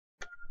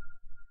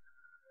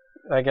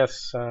I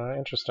guess,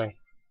 interesting.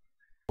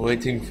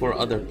 Waiting for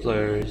other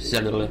players.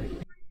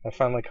 I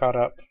finally caught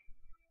up.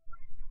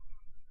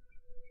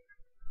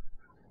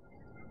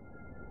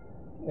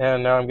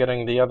 And now I'm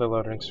getting the other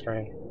loading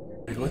screen.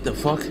 What the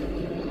fuck?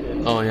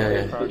 It's Oh,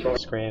 yeah. project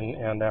screen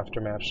and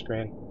aftermatch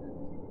screen.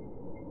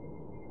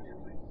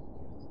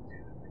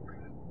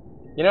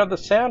 You know, the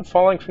sand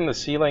falling from the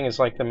ceiling is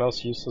like the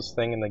most useless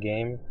thing in the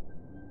game.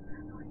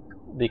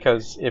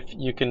 Because if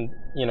you can,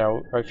 you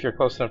know, or if you're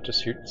close enough to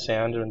shoot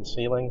sand in the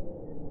ceiling,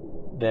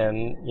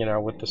 then, you know,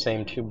 with the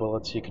same 2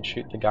 bullets you could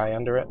shoot the guy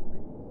under it.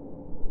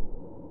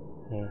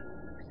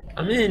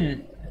 I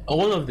mean,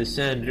 all of the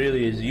sand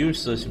really is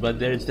useless, but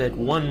there's that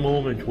one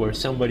moment where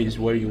somebody's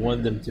where you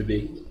want them to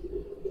be.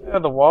 Yeah,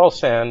 the wall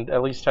sand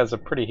at least has a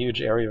pretty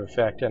huge area of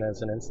effect and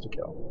as an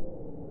insta-kill.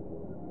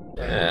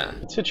 Yeah.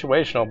 It's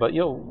situational, but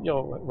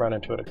you'll run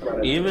into it.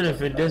 Even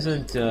if it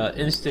doesn't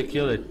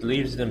insta-kill, it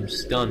leaves them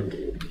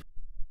stunned.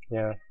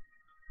 Yeah.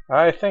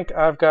 I think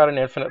I've got an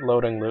infinite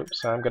loading loop,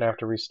 so I'm going to have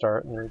to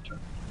restart and return.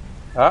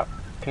 Ah,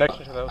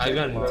 connection to those. I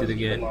got into the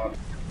game.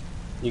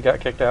 You got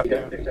kicked out?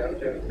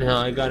 No,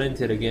 I got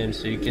into the game,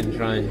 so you can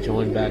try and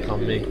join back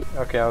on me.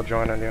 Okay, I'll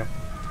join on you.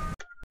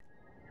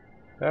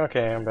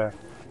 Okay, I'm back.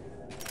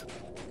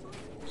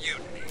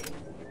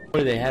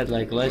 Where they had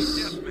like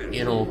less,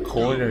 you know,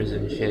 corners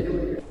and shit.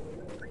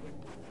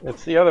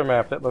 It's the other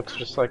map that looks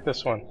just like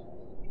this one.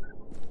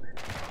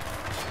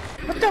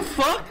 What the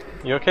fuck?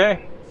 You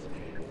okay?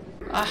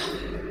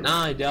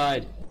 Nah, I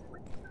died.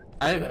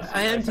 I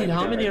emptied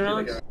how many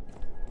rounds?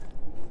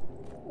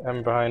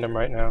 I'm behind him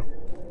right now.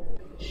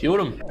 Shoot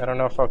him. I don't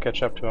know if I'll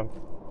catch up to him.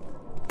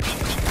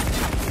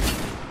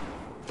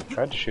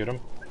 Tried to shoot him.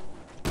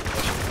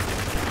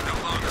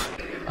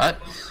 What?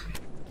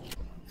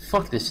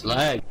 Fuck this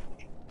lag.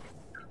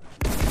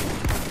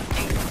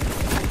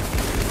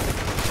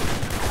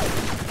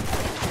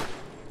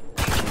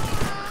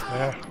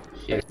 Yeah.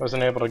 Shit.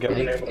 Wasn't able to get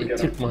him. It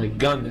took my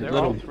gun, that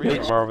little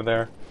bitch. More over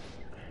there.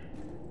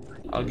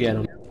 I'll get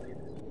him.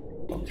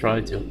 I'll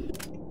try to.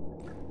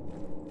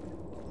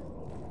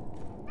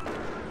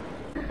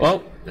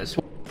 Well, that's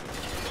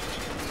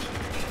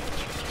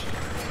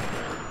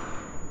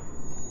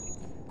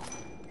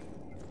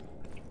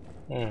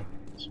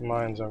Some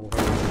mines over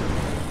there.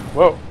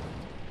 Whoa!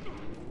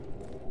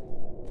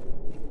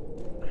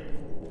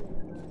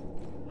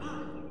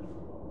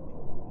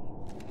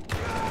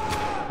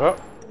 Oh,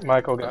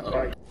 Maikl got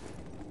me.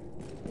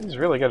 He's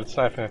really good at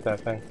sniping at that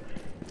thing.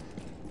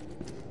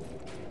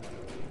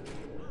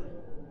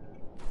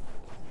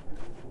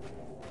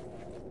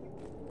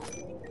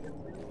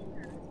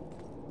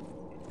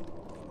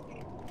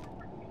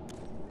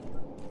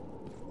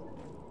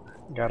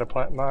 Gotta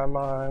plant my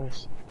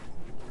mines.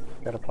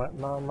 Gotta plant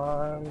my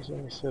mines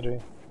in the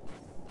city.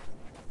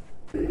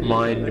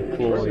 mine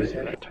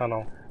deployed.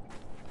 Tunnel.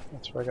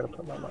 That's where I gotta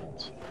put my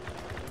mines.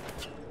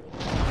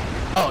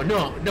 Oh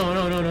no.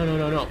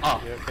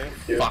 Oh, You okay?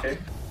 fuck.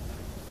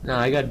 No,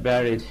 I got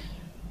buried.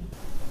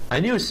 I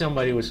knew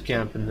somebody was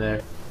camping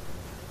there.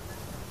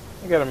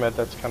 I gotta admit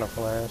that's kind of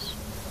hilarious.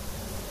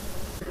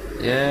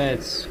 Yeah,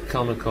 it's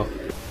comical.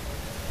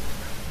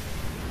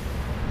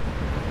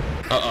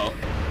 Uh-oh.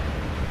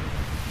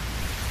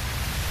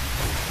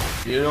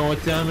 Do you know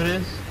what time it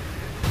is?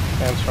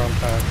 Sandstorm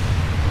time.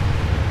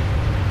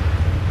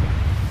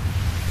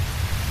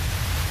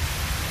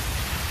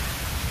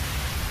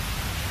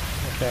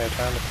 Okay,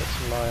 time to put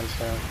some mines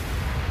down.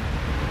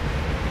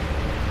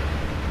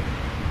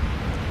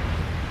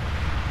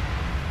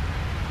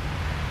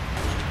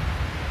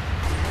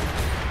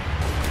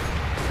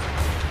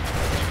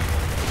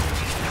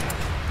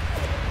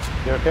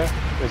 You okay?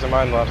 There's a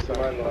mine left side.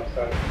 Oh,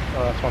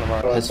 that's one of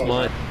ours. That's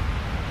mine.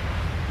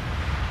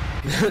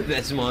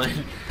 That's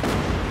mine.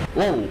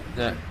 Whoa!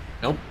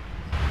 Nope.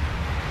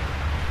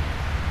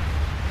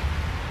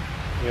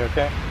 You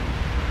okay?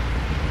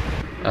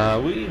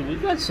 We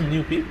got some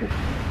new people.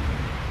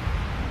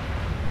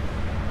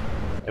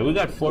 Yeah, we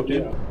got 4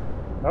 people.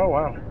 Oh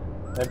wow.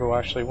 Maybe we'll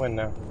actually win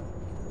now.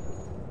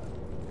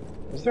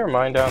 Is there a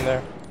mine down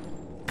there?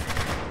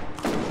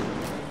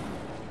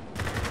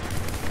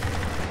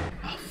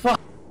 Oh, fuck.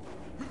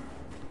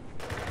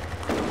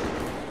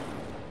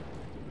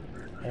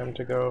 Time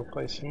to go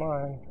place a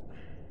mine.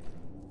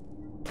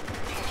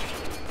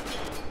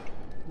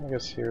 I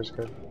guess here's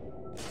good.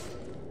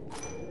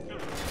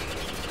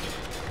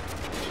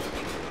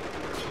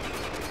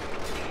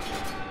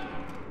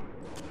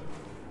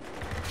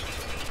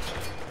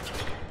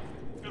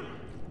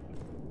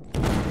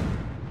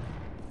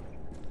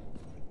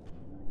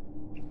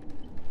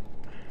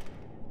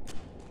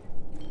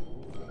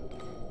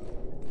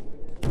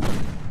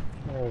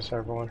 There's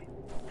everyone.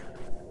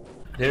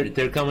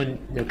 They're coming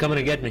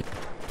to get me.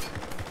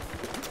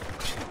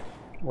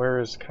 Where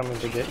is coming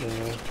to get you?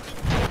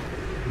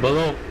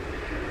 Below.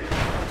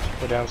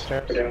 Go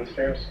downstairs?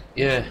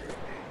 Yeah.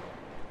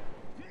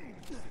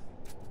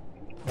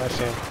 I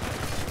see him.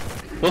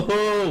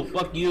 Oh,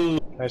 fuck you.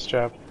 Nice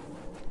job.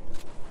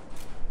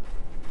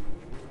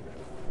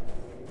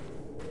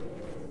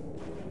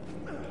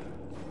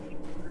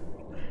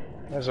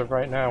 As of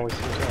right now, we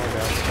seem to go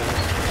downstairs.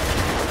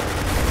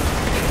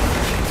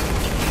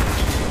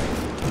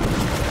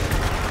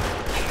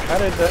 How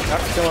did that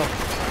not kill him?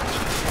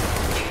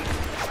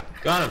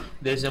 Got him.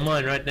 There's a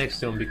mine right next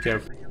to him. Be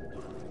careful.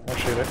 I'll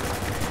shoot it.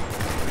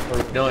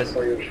 No, it's.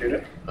 Or you'll shoot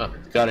it. Oh,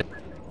 got it.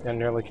 And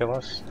nearly kill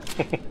us.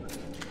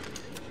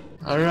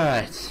 All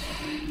right.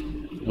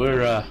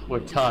 We're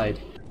tied.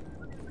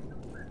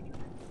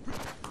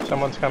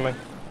 Someone's coming.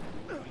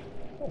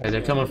 Hey,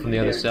 they're coming from the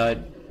other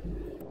side.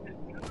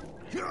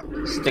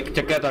 Stick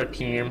together,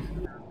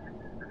 team.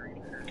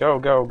 Go,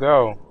 go,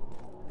 go.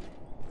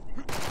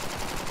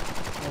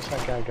 Where's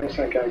that guy going? Where's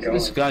that guy going?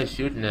 This guy's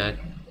shooting at.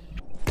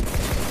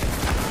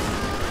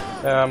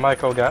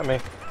 Maikl got me.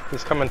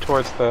 He's coming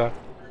towards the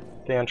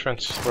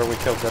entrance where we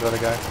killed that other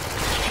guy.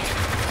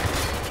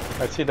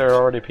 I see there are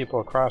already people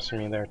across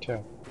from you there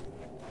too.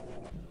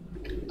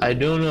 I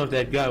don't know if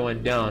that guy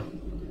went down.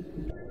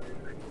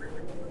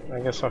 I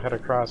guess I'll head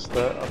across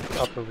the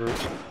upper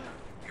route.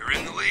 You're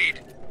in the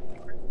lead.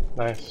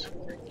 Nice.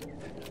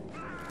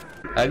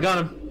 I got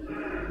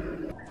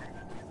him.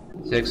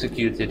 He's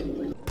executed.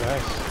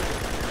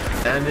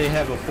 Nice. And they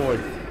have a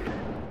fourth.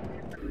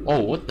 Oh,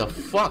 what the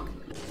fuck?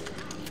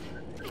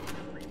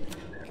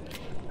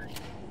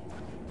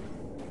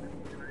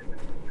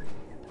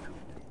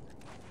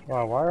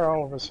 Wow, why are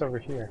all of us over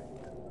here?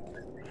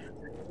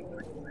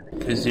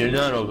 Because you're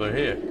not over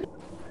here.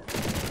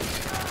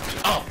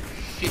 Oh,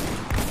 shit.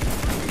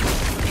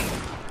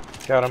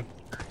 Got him.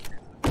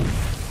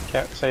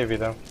 Can't save you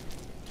though.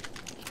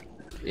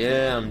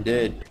 Yeah, I'm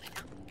dead.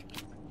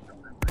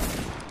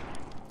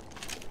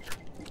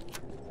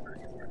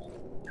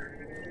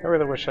 I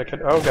really wish I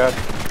could. Oh god.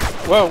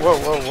 Whoa, whoa,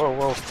 whoa, whoa,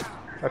 whoa.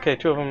 Okay,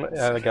 two of them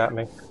got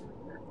me.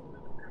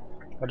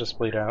 I'll just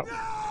bleed out.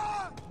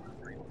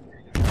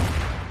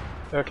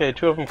 Okay,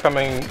 two of them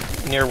coming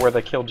near where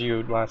they killed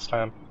you last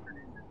time.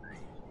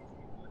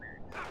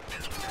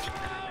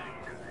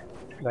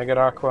 Did I get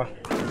Aqua?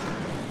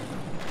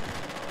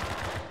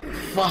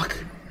 Fuck.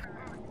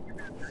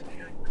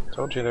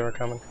 Told you they were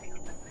coming.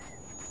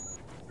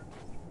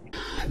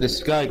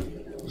 This guy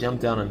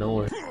jumped out of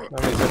nowhere.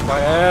 Let me zip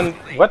line. And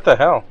what the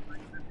hell?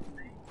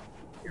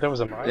 There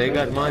was a mine. They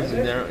there? got mines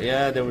in there.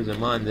 Yeah, there was a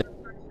mine there.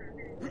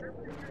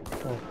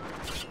 Oh.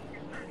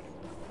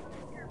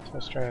 So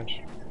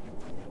strange.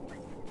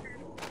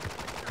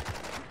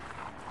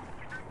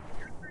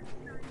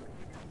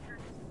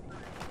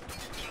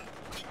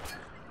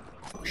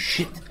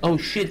 Shit. Oh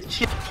shit,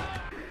 shit.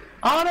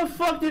 How the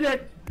fuck did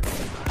that?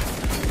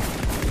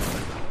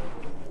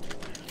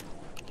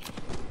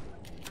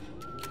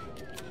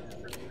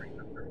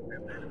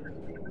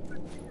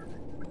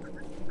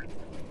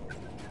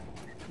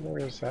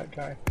 Where is that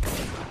guy?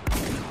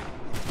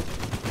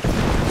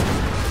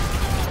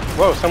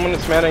 Whoa, someone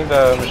is manning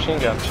the machine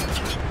gun.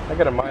 I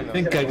got a mine. I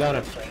think I got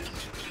him.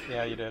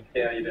 Yeah, you did.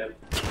 Yeah, you did.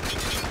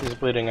 He's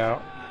bleeding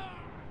out.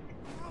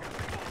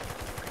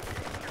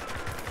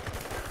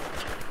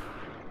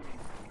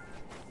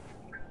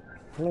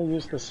 I'm gonna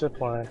use the zip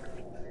line.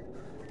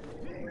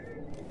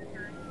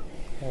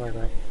 There we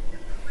go.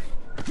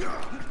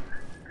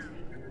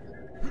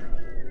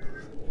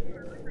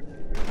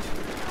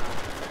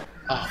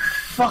 Oh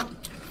fuck!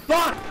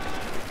 Fuck!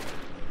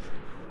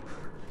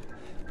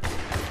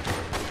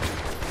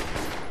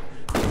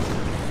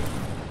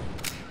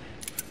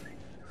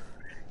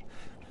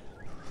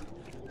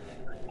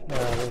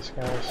 Yeah, these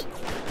guys.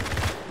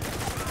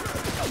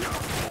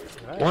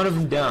 Nice. One of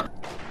them down.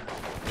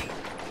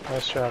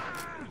 Nice job.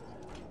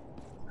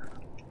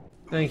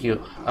 Thank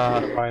you.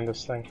 Find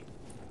this thing.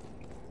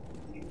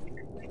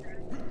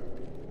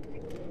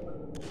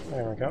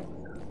 There we go.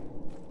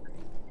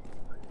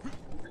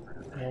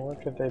 Now where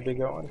could they be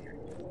going?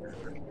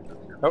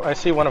 Oh, I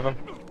see one of them.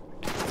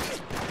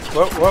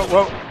 Whoa, whoa,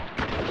 whoa!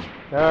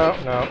 No,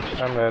 no,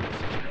 I'm dead.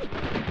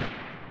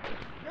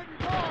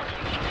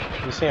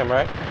 You see him,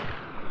 right?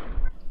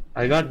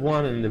 I got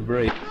one in the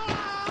break.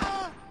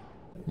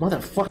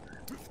 Motherfucker.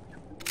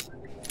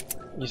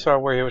 You saw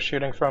where he was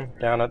shooting from?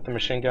 Down at the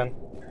machine gun?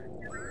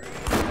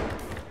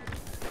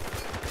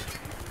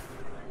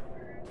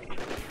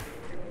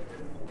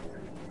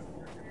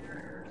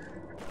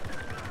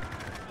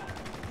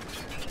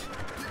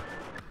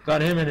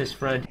 Got him and his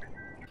friend.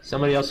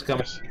 Somebody else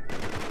coming.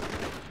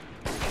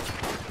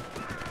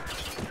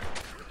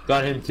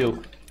 Got him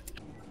too.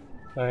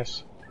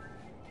 Nice.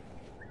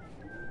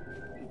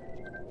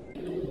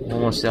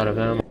 Almost out of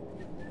ammo.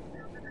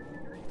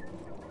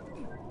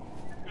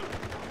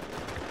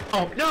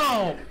 Oh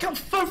no! Come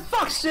for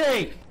fuck's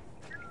sake!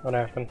 What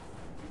happened?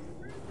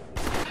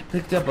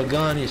 Picked up a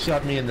gun, he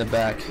shot me in the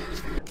back.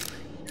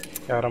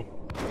 Got him.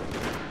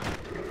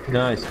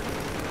 Nice.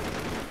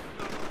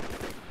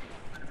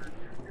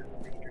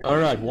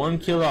 Alright, one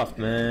kill off,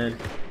 man.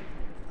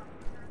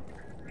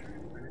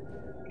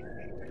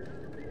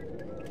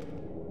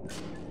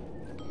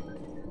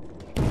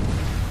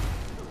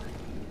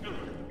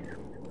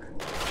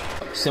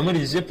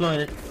 Somebody zipline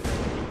it.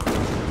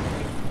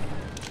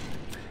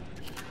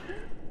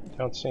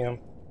 Don't see him.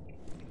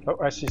 Oh,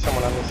 I see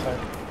someone on this side.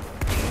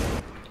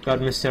 Got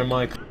Mr.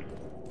 Maikl.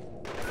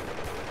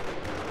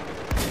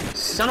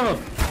 Son of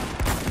a...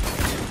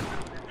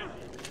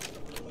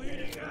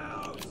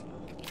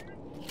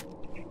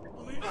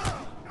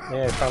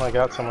 Yeah, I finally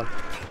got someone.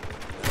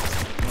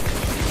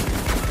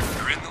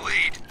 You're in the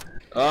lead.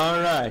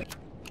 Alright.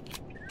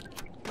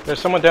 There's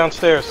someone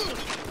downstairs.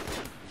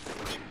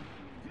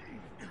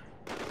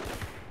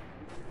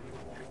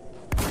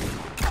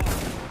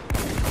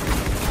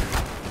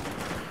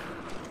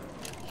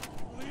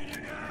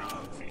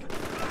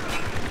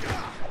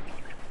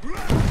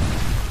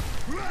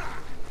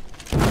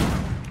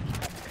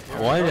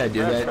 Why did I do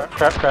that?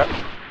 Crap.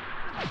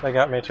 They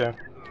got me too.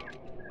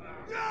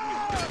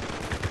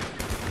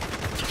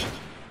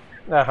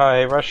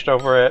 He rushed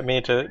over at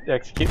me to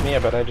execute me,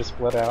 but I just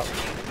bled out.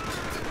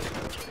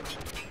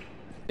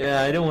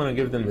 Yeah, I don't want to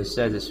give them the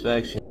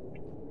satisfaction.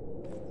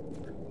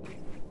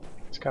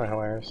 It's kind of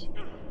hilarious.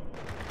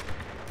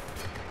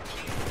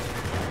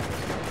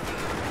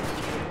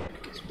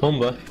 It's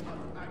Pumba.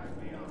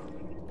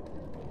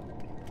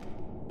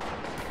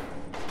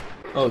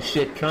 Oh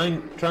shit, try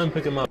and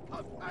pick him up.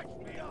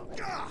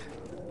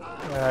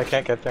 I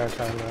can't get there in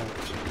time now.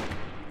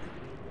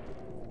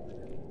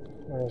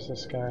 Where's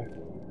this guy?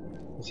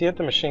 Is he at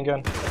the machine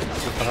gun?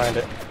 He's behind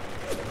it.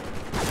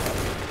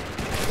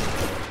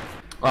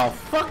 Oh,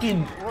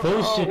 fucking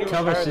bullshit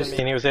cover system.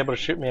 And he was able to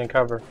shoot me in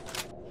cover.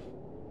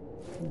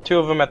 Two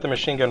of them at the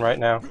machine gun right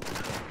now.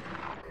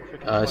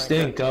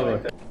 Stay in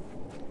cover.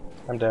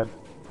 I'm dead.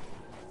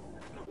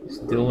 He's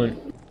doing.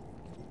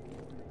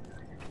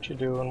 What you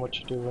doing? What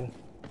you doing?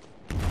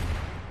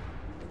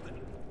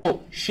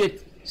 Oh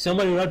shit!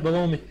 Somebody right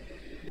below me.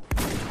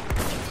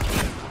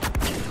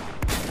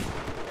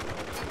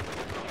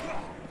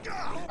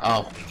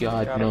 Oh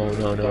god, no.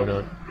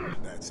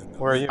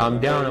 Where are you? I'm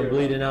down, I'm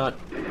bleeding out.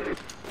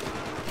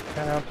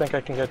 I don't think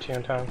I can get to you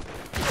in time.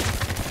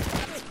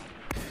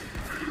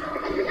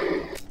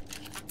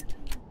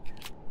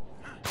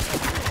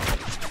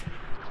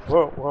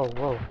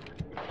 Whoa.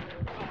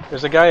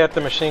 There's a guy at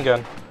the machine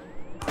gun.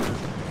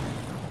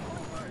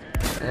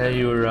 And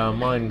your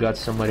mine got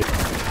somebody.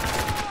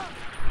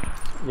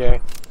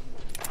 Yay.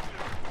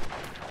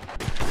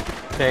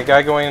 Okay,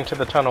 guy going into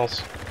the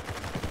tunnels.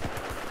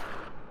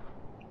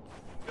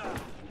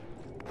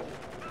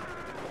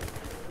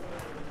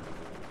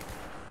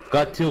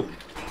 Got two.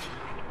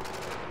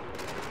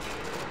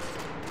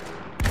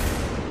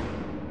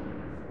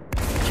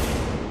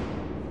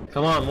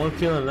 Come on, more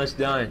killing, less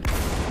dying.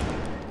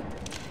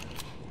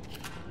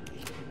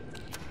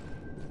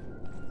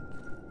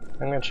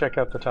 I'm gonna check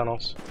out the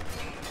tunnels.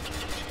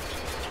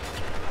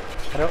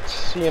 I don't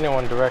see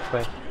anyone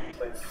directly.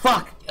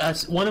 Fuck!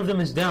 One of them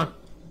is down.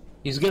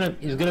 He's gonna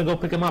go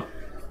pick him up.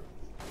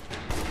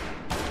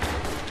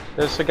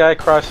 There's a guy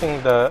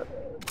crossing the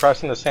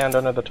sand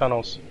under the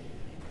tunnels.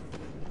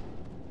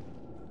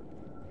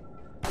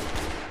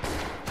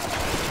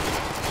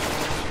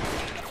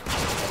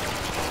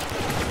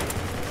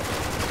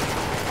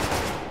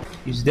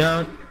 He's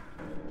down.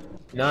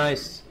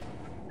 Nice.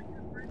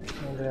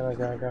 Where'd the other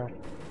guy go?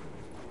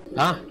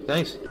 Ah,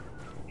 thanks.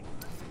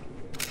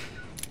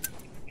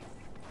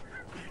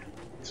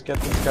 Let's get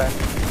this guy.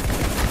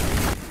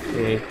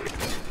 Okay.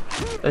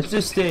 Let's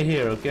just stay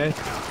here, okay?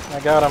 I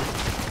got him.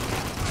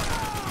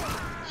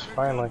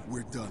 Finally.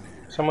 We're done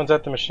here. Someone's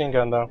at the machine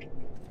gun though.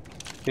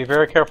 Be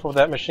very careful with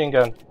that machine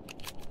gun.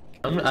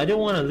 I don't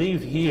want to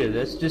leave here.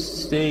 Let's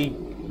just stay,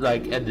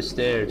 like, at the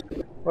stairs.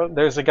 Well,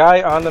 there's a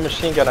guy on the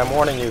machine gun. I'm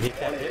warning you. He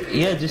can't hit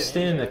you. Yeah, just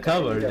stay in the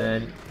cover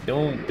then.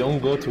 Don't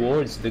go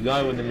towards the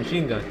guy with the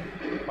machine gun.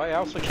 I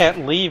also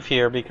can't leave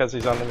here because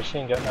he's on the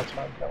machine gun. That's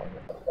why I'm telling you.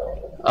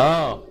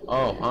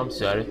 Oh, I'm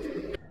sorry.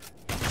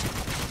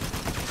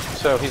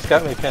 So he's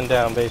got me pinned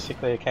down.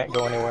 Basically, I can't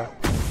go anywhere.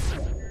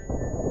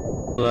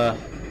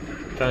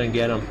 Try and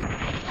get him.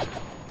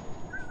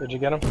 Did you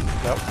get him?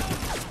 Nope.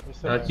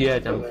 Not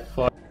yet. I'm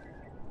far.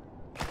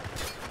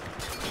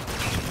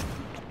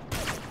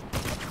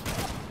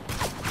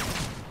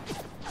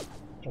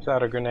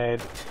 Without a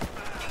grenade.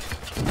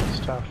 It's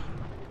tough.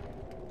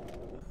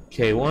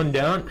 Okay, one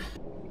down.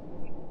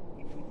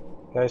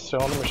 Guy's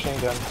still on the machine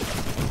gun.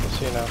 Just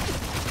so you know.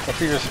 If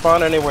you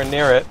respawn anywhere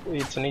near it,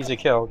 it's an easy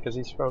kill because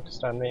he's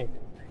focused on me.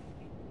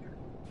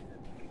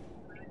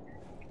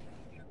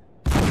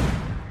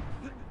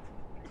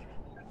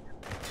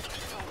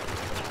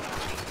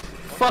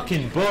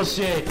 Fucking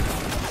bullshit.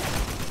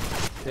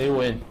 They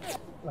win.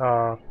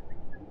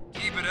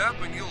 Keep it up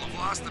and you'll have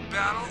lost the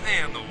battle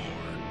and the war.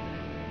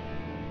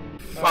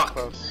 Fuck.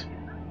 Close.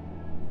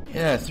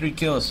 Yeah, 3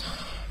 kills.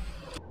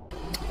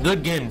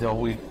 Good game though.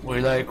 We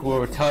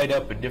were tied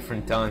up at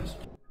different times.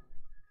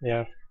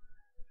 Yeah.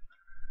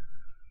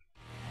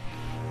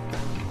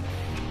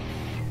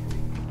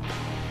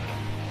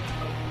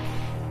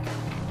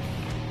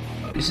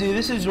 You see,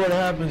 this is what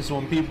happens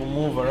when people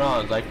move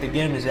around. Like, the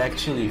game is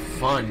actually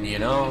fun, you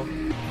know?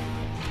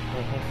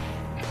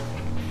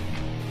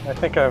 I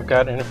think I've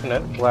got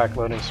infinite black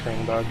loading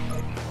screen bug.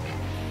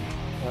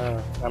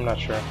 I'm not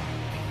sure.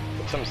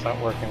 But something's not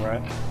working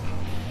right.